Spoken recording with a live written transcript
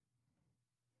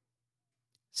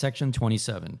Section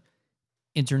 27,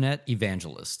 Internet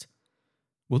Evangelist.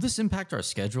 Will this impact our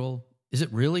schedule? Is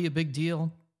it really a big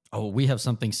deal? Oh, we have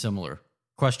something similar.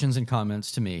 Questions and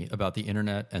comments to me about the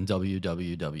internet and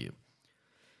www.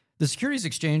 The Securities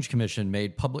Exchange Commission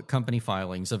made public company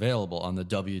filings available on the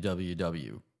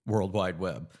www, World Wide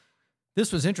Web.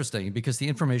 This was interesting because the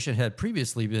information had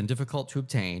previously been difficult to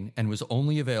obtain and was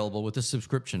only available with a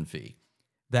subscription fee.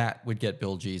 That would get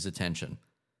Bill G's attention.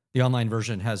 The online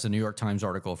version has a New York Times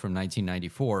article from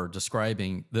 1994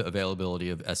 describing the availability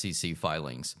of SEC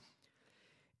filings.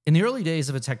 In the early days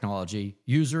of a technology,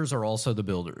 users are also the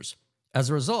builders. As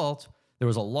a result, there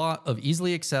was a lot of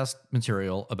easily accessed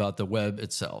material about the web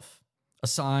itself, a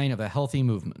sign of a healthy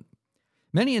movement.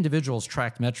 Many individuals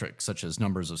tracked metrics such as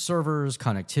numbers of servers,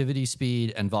 connectivity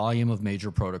speed, and volume of major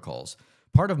protocols.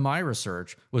 Part of my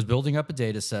research was building up a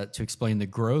data set to explain the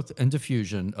growth and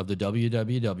diffusion of the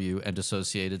www and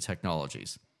associated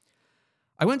technologies.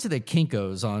 I went to the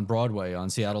Kinko's on Broadway on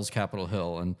Seattle's Capitol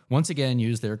Hill and once again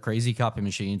used their crazy copy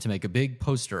machine to make a big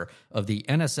poster of the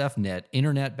NSFNet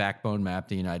Internet Backbone Map of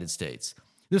the United States.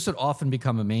 This would often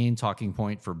become a main talking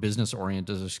point for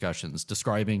business-oriented discussions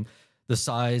describing the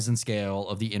size and scale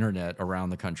of the internet around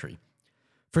the country.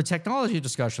 For technology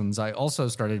discussions, I also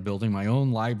started building my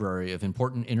own library of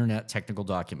important internet technical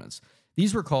documents.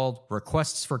 These were called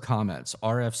Requests for Comments,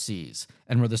 RFCs,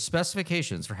 and were the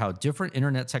specifications for how different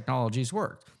internet technologies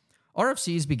worked.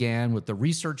 RFCs began with the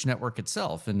research network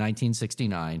itself in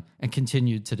 1969 and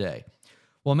continued today.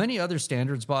 While many other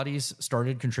standards bodies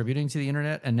started contributing to the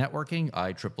internet and networking,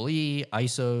 IEEE,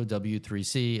 ISO,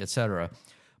 W3C, etc.,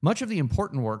 much of the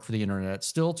important work for the internet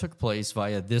still took place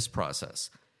via this process.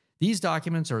 These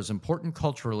documents are as important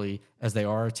culturally as they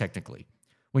are technically.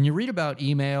 When you read about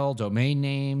email, domain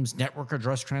names, network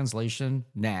address translation,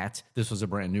 NAT, this was a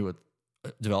brand new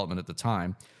development at the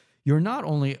time, you're not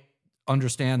only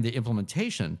understand the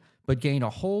implementation, but gain a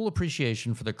whole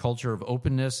appreciation for the culture of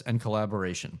openness and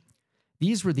collaboration.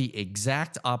 These were the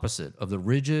exact opposite of the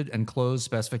rigid and closed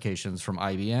specifications from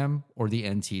IBM or the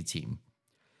NT team.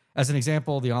 As an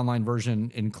example, the online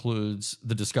version includes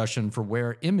the discussion for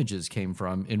where images came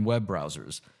from in web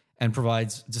browsers and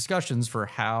provides discussions for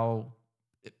how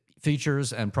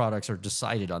features and products are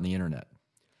decided on the internet.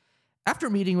 After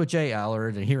meeting with Jay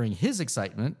Allard and hearing his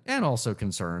excitement and also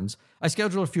concerns, I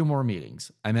scheduled a few more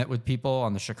meetings. I met with people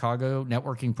on the Chicago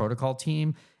networking protocol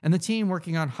team and the team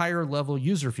working on higher-level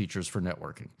user features for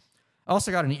networking. I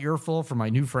also got an earful from my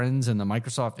new friends in the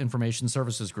Microsoft Information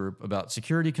Services Group about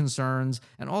security concerns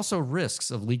and also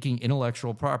risks of leaking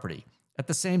intellectual property. At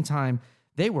the same time,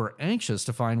 they were anxious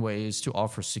to find ways to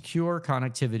offer secure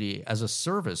connectivity as a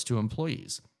service to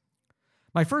employees.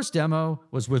 My first demo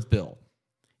was with Bill.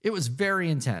 It was very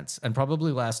intense and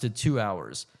probably lasted 2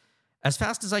 hours. As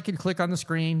fast as I could click on the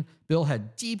screen, Bill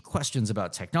had deep questions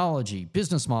about technology,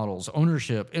 business models,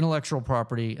 ownership, intellectual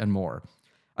property, and more.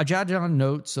 I jotted down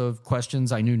notes of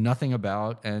questions I knew nothing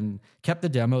about and kept the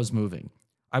demos moving.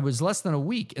 I was less than a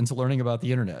week into learning about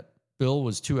the internet. Bill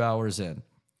was 2 hours in.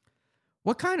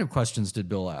 What kind of questions did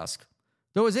Bill ask?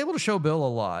 Though I was able to show Bill a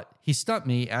lot, he stumped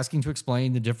me asking to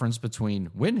explain the difference between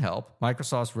WinHelp,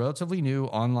 Microsoft's relatively new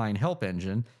online help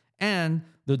engine, and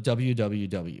the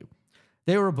www.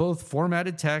 They were both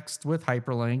formatted text with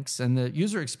hyperlinks, and the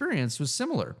user experience was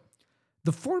similar.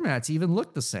 The formats even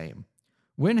looked the same.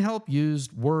 WinHelp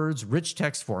used Word's rich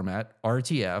text format,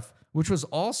 RTF, which was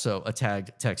also a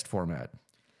tagged text format.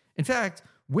 In fact,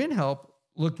 WinHelp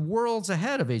looked worlds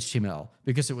ahead of HTML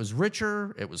because it was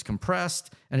richer, it was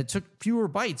compressed, and it took fewer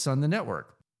bytes on the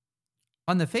network.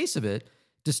 On the face of it,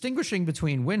 distinguishing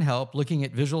between WinHelp looking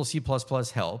at Visual C++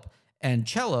 help and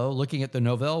Cello looking at the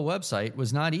Novell website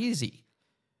was not easy.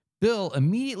 Bill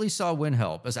immediately saw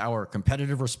WinHelp as our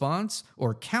competitive response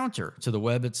or counter to the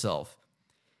web itself.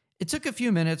 It took a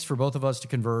few minutes for both of us to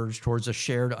converge towards a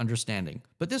shared understanding,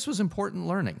 but this was important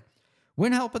learning.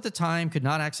 WinHelp at the time could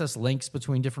not access links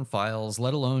between different files,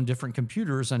 let alone different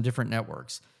computers on different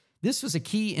networks. This was a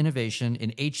key innovation in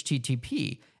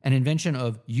HTTP, an invention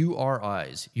of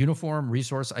URIs, Uniform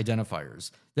Resource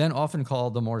Identifiers, then often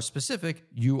called the more specific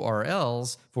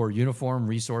URLs for Uniform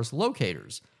Resource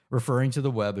Locators, referring to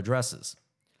the web addresses.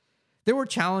 There were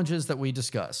challenges that we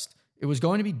discussed. It was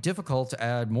going to be difficult to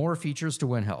add more features to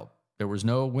WinHelp. There was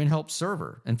no WinHelp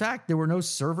server. In fact, there were no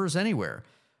servers anywhere.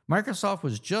 Microsoft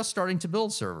was just starting to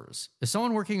build servers. If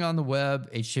someone working on the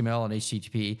web, HTML, and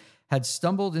HTTP had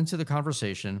stumbled into the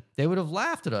conversation, they would have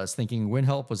laughed at us thinking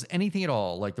WinHelp was anything at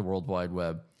all like the World Wide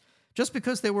Web. Just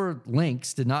because they were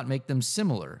links did not make them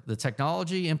similar. The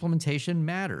technology implementation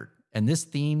mattered, and this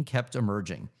theme kept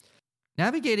emerging.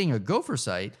 Navigating a Gopher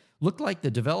site looked like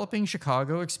the developing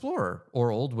Chicago Explorer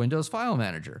or old Windows File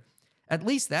Manager. At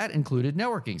least that included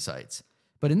networking sites.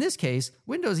 But in this case,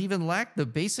 Windows even lacked the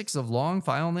basics of long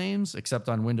file names, except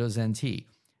on Windows NT.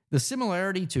 The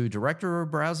similarity to directory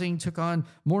browsing took on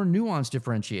more nuanced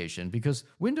differentiation because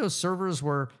Windows servers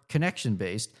were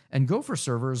connection-based and Gopher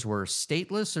servers were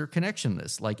stateless or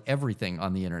connectionless, like everything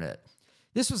on the internet.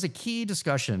 This was a key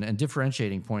discussion and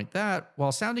differentiating point that,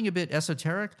 while sounding a bit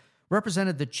esoteric,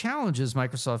 represented the challenges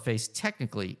Microsoft faced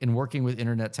technically in working with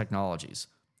internet technologies.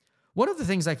 One of the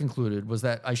things I concluded was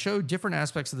that I showed different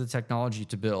aspects of the technology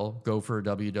to Bill, Gopher,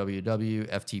 WWW,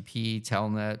 FTP,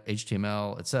 Telnet,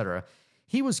 HTML, etc.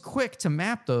 He was quick to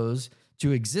map those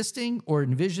to existing or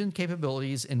envisioned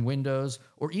capabilities in Windows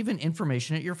or even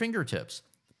information at your fingertips.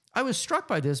 I was struck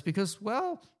by this because,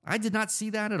 well, I did not see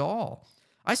that at all.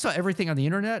 I saw everything on the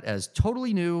internet as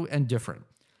totally new and different.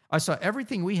 I saw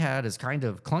everything we had as kind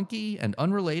of clunky and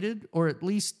unrelated, or at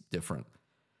least different.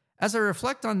 As I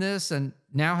reflect on this and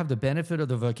now have the benefit of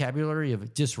the vocabulary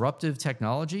of disruptive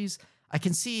technologies, I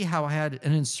can see how I had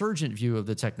an insurgent view of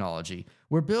the technology,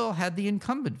 where Bill had the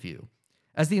incumbent view.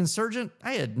 As the insurgent,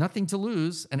 I had nothing to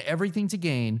lose and everything to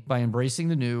gain by embracing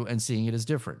the new and seeing it as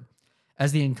different.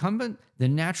 As the incumbent, the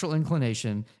natural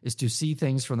inclination is to see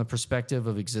things from the perspective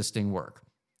of existing work.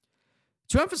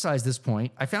 To emphasize this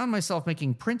point, I found myself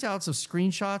making printouts of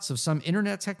screenshots of some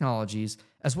internet technologies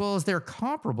as well as their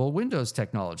comparable Windows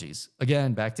technologies.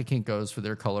 Again, back to Kinko's for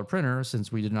their color printer,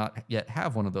 since we did not yet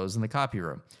have one of those in the copy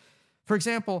room. For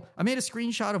example, I made a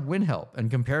screenshot of WinHelp and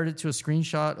compared it to a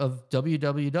screenshot of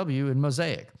www in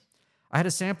Mosaic. I had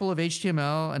a sample of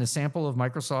HTML and a sample of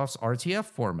Microsoft's RTF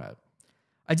format.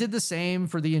 I did the same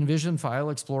for the Envision File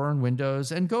Explorer in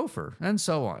Windows and Gopher, and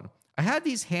so on. I had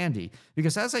these handy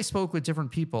because as I spoke with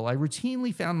different people, I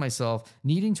routinely found myself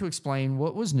needing to explain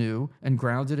what was new and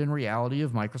grounded in reality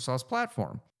of Microsoft's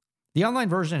platform. The online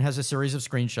version has a series of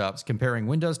screenshots comparing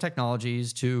Windows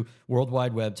technologies to World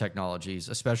Wide Web technologies,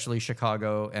 especially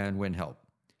Chicago and WinHelp.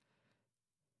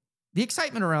 The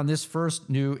excitement around this first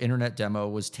new internet demo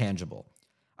was tangible.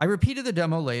 I repeated the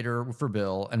demo later for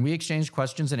Bill, and we exchanged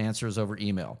questions and answers over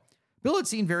email. Bill had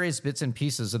seen various bits and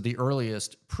pieces of the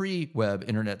earliest pre-web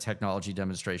internet technology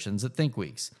demonstrations at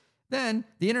ThinkWeeks. Then,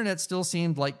 the internet still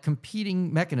seemed like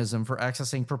competing mechanism for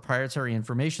accessing proprietary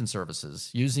information services,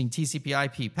 using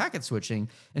TCP/IP packet switching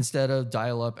instead of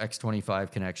dial-up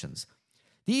X25 connections.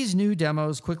 These new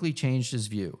demos quickly changed his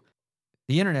view.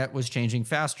 The internet was changing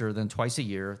faster than twice a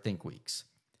year ThinkWeeks.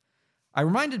 I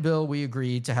reminded Bill we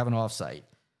agreed to have an offsite.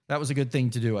 That was a good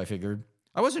thing to do, I figured.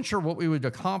 I wasn't sure what we would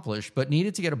accomplish, but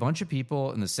needed to get a bunch of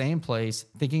people in the same place,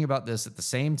 thinking about this at the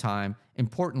same time,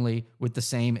 importantly, with the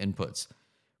same inputs.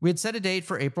 We had set a date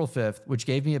for April 5th, which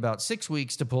gave me about 6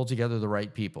 weeks to pull together the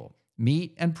right people,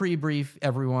 meet and pre-brief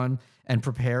everyone, and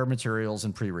prepare materials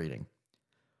and pre-reading.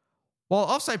 While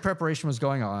offsite preparation was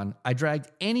going on, I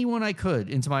dragged anyone I could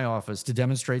into my office to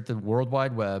demonstrate the World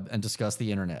Wide Web and discuss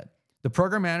the internet. The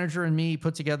program manager and me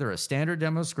put together a standard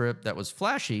demo script that was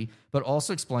flashy, but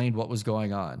also explained what was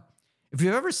going on. If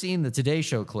you've ever seen the Today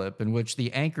Show clip in which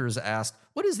the anchors asked,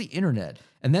 "What is the internet?"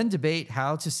 and then debate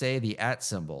how to say the @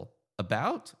 symbol,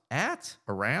 about, at,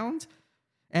 around,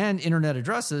 and internet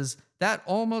addresses, that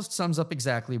almost sums up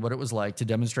exactly what it was like to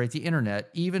demonstrate the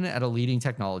internet, even at a leading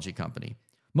technology company.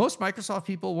 Most Microsoft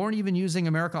people weren't even using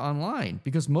America Online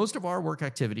because most of our work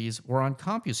activities were on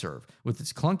CompuServe with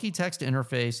its clunky text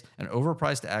interface and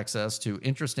overpriced access to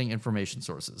interesting information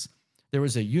sources. There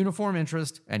was a uniform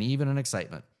interest and even an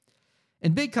excitement.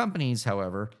 In big companies,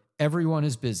 however, everyone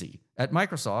is busy. At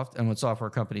Microsoft, and with software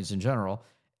companies in general,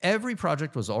 every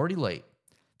project was already late.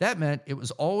 That meant it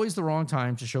was always the wrong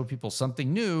time to show people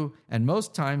something new, and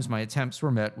most times my attempts were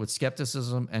met with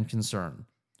skepticism and concern.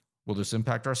 Will this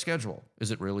impact our schedule?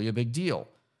 Is it really a big deal?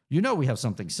 You know we have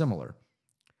something similar.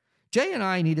 Jay and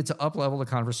I needed to up-level the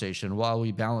conversation while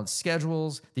we balanced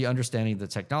schedules, the understanding of the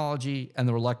technology, and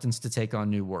the reluctance to take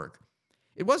on new work.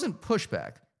 It wasn't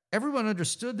pushback. Everyone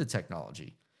understood the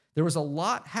technology. There was a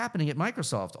lot happening at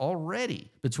Microsoft already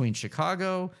between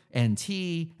Chicago,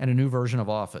 NT, and a new version of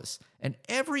Office, and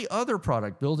every other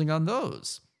product building on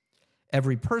those.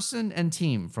 Every person and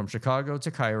team from Chicago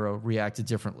to Cairo reacted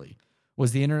differently.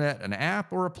 Was the internet an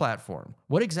app or a platform?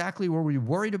 What exactly were we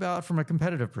worried about from a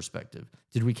competitive perspective?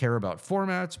 Did we care about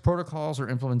formats, protocols, or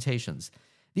implementations?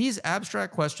 These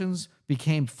abstract questions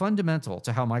became fundamental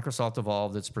to how Microsoft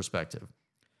evolved its perspective.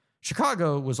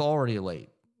 Chicago was already late.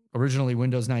 Originally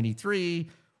Windows 93,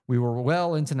 we were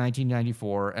well into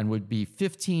 1994 and would be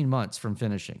 15 months from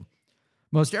finishing.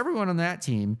 Most everyone on that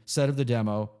team said of the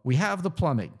demo, "We have the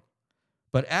plumbing,"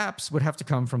 but apps would have to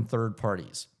come from third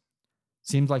parties.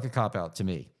 Seemed like a cop-out to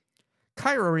me.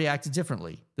 Cairo reacted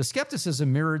differently. The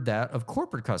skepticism mirrored that of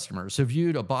corporate customers who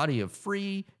viewed a body of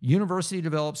free,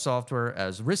 university-developed software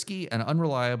as risky and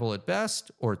unreliable at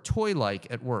best or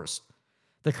toy-like at worst.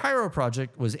 The Cairo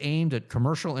project was aimed at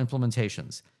commercial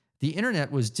implementations. The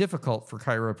internet was difficult for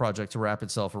Cairo project to wrap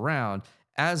itself around,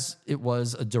 as it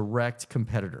was a direct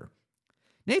competitor.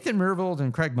 Nathan Myhrvold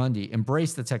and Craig Mundy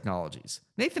embraced the technologies.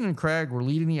 Nathan and Craig were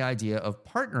leading the idea of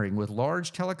partnering with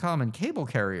large telecom and cable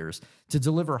carriers to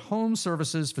deliver home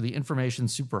services for the information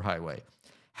superhighway.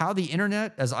 How the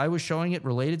internet, as I was showing it,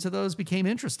 related to those became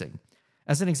interesting.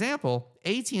 As an example,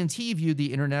 AT&T viewed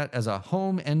the internet as a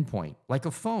home endpoint, like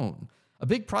a phone. A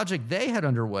big project they had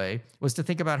underway was to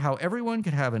think about how everyone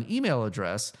could have an email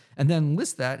address and then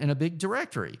list that in a big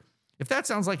directory. If that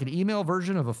sounds like an email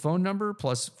version of a phone number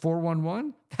plus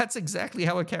 411, that's exactly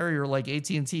how a carrier like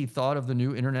AT&T thought of the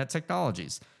new internet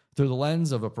technologies, through the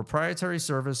lens of a proprietary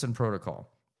service and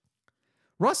protocol.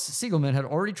 Russ Siegelman had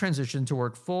already transitioned to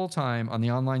work full-time on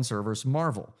the online service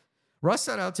Marvel. Russ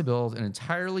set out to build an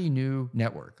entirely new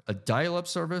network, a dial-up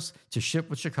service to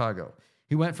ship with Chicago.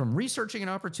 He went from researching an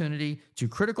opportunity to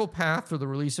critical path for the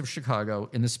release of Chicago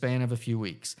in the span of a few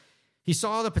weeks. He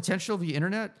saw the potential of the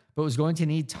internet, but was going to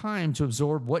need time to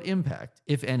absorb what impact,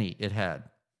 if any, it had.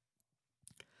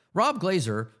 Rob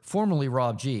Glazer, formerly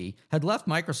Rob G., had left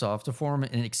Microsoft to form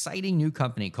an exciting new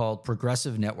company called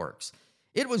Progressive Networks.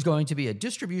 It was going to be a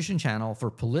distribution channel for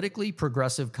politically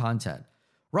progressive content.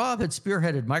 Rob had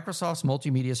spearheaded Microsoft's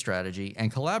multimedia strategy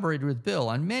and collaborated with Bill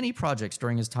on many projects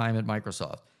during his time at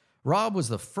Microsoft. Rob was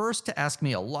the first to ask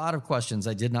me a lot of questions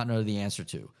I did not know the answer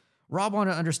to. Rob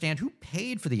wanted to understand who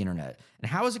paid for the internet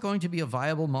and how is it going to be a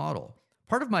viable model.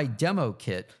 Part of my demo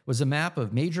kit was a map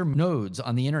of major nodes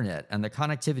on the internet and the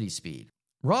connectivity speed.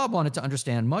 Rob wanted to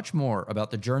understand much more about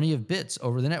the journey of bits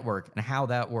over the network and how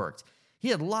that worked. He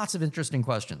had lots of interesting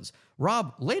questions.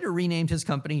 Rob later renamed his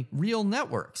company Real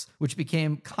Networks, which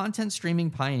became Content Streaming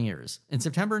Pioneers. In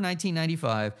September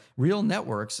 1995, Real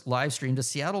Networks live-streamed a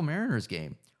Seattle Mariners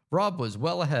game. Rob was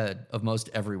well ahead of most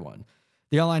everyone.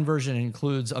 The online version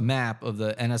includes a map of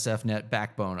the NSFNet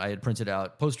backbone I had printed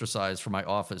out poster size for my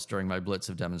office during my blitz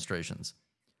of demonstrations.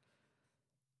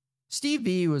 Steve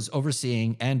B. was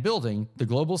overseeing and building the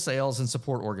global sales and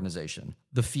support organization,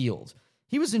 The Field.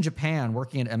 He was in Japan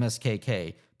working at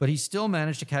MSKK, but he still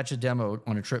managed to catch a demo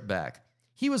on a trip back.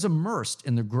 He was immersed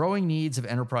in the growing needs of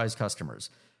enterprise customers.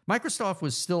 Microsoft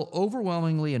was still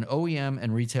overwhelmingly an OEM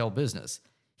and retail business.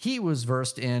 He was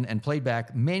versed in and played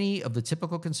back many of the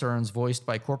typical concerns voiced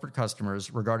by corporate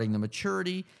customers regarding the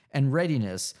maturity and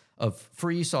readiness of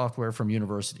free software from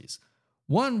universities.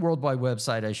 One World Wide Web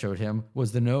site I showed him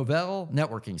was the Novell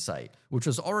networking site, which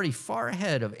was already far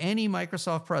ahead of any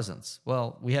Microsoft presence.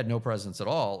 Well, we had no presence at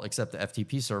all except the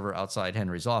FTP server outside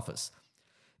Henry's office.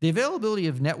 The availability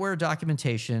of NetWare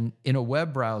documentation in a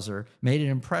web browser made an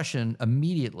impression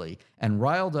immediately and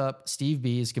riled up Steve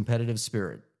B's competitive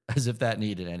spirit, as if that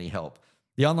needed any help.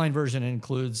 The online version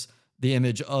includes the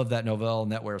image of that Novell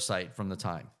NetWare site from the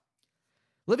time.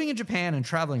 Living in Japan and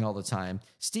traveling all the time,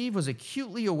 Steve was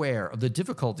acutely aware of the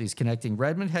difficulties connecting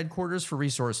Redmond headquarters for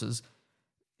resources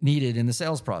needed in the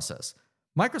sales process.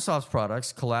 Microsoft's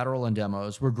products, Collateral and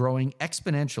Demos, were growing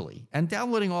exponentially, and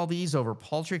downloading all these over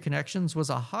paltry connections was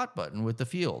a hot button with The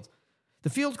Field. The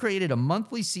Field created a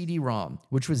monthly CD-ROM,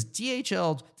 which was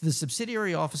DHL'd to the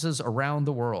subsidiary offices around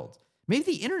the world. Maybe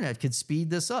the internet could speed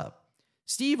this up.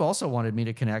 Steve also wanted me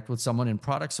to connect with someone in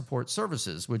product support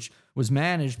services, which was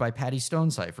managed by Patty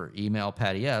Stonecipher, email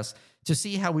Patty S., to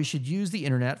see how we should use the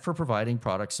internet for providing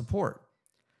product support.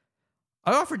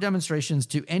 I offered demonstrations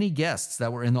to any guests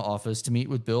that were in the office to meet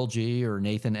with Bill G. or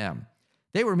Nathan M.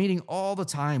 They were meeting all the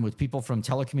time with people from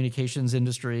telecommunications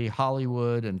industry,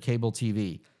 Hollywood, and cable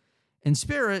TV. In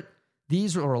spirit,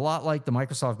 these were a lot like the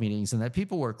Microsoft meetings in that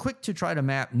people were quick to try to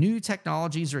map new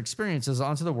technologies or experiences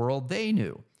onto the world they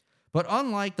knew. But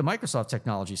unlike the Microsoft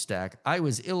technology stack, I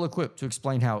was ill-equipped to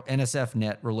explain how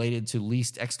NSFNet related to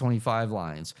leased X25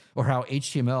 lines, or how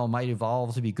HTML might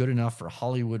evolve to be good enough for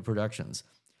Hollywood productions.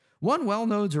 One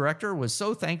well-known director was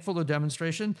so thankful to the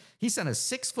demonstration, he sent a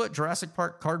 6-foot Jurassic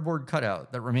Park cardboard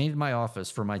cutout that remained in my office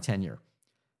for my tenure.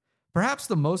 Perhaps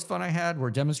the most fun I had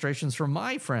were demonstrations from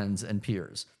my friends and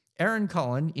peers. Erin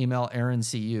Cullen, email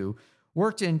ErinCU,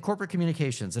 worked in corporate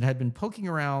communications and had been poking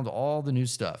around all the new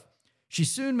stuff. She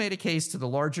soon made a case to the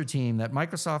larger team that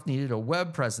Microsoft needed a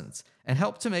web presence and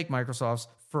helped to make Microsoft's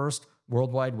first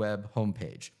World Wide Web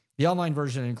homepage. The online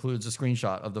version includes a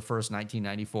screenshot of the first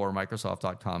 1994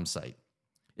 Microsoft.com site.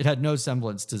 It had no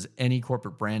semblance to any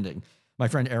corporate branding. My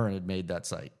friend Erin had made that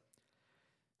site.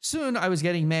 Soon, I was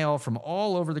getting mail from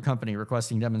all over the company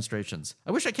requesting demonstrations.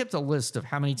 I wish I kept a list of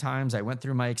how many times I went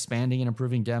through my expanding and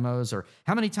improving demos, or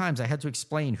how many times I had to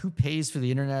explain who pays for the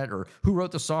internet or who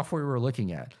wrote the software we were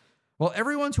looking at. While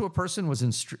everyone to a person was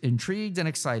intrigued and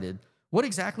excited, what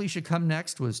exactly should come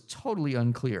next was totally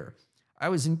unclear. I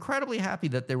was incredibly happy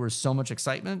that there was so much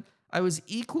excitement. I was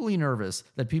equally nervous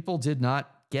that people did not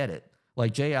get it,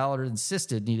 like Jay Allard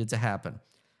insisted needed to happen.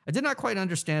 I did not quite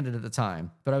understand it at the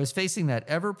time, but I was facing that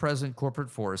ever-present corporate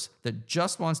force that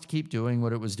just wants to keep doing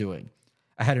what it was doing.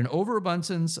 I had an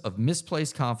overabundance of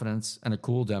misplaced confidence and a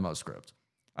cool demo script.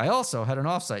 I also had an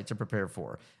offsite to prepare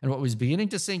for, and what was beginning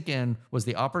to sink in was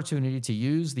the opportunity to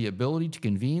use the ability to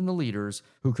convene the leaders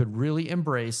who could really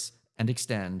embrace and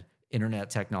extend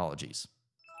internet technologies.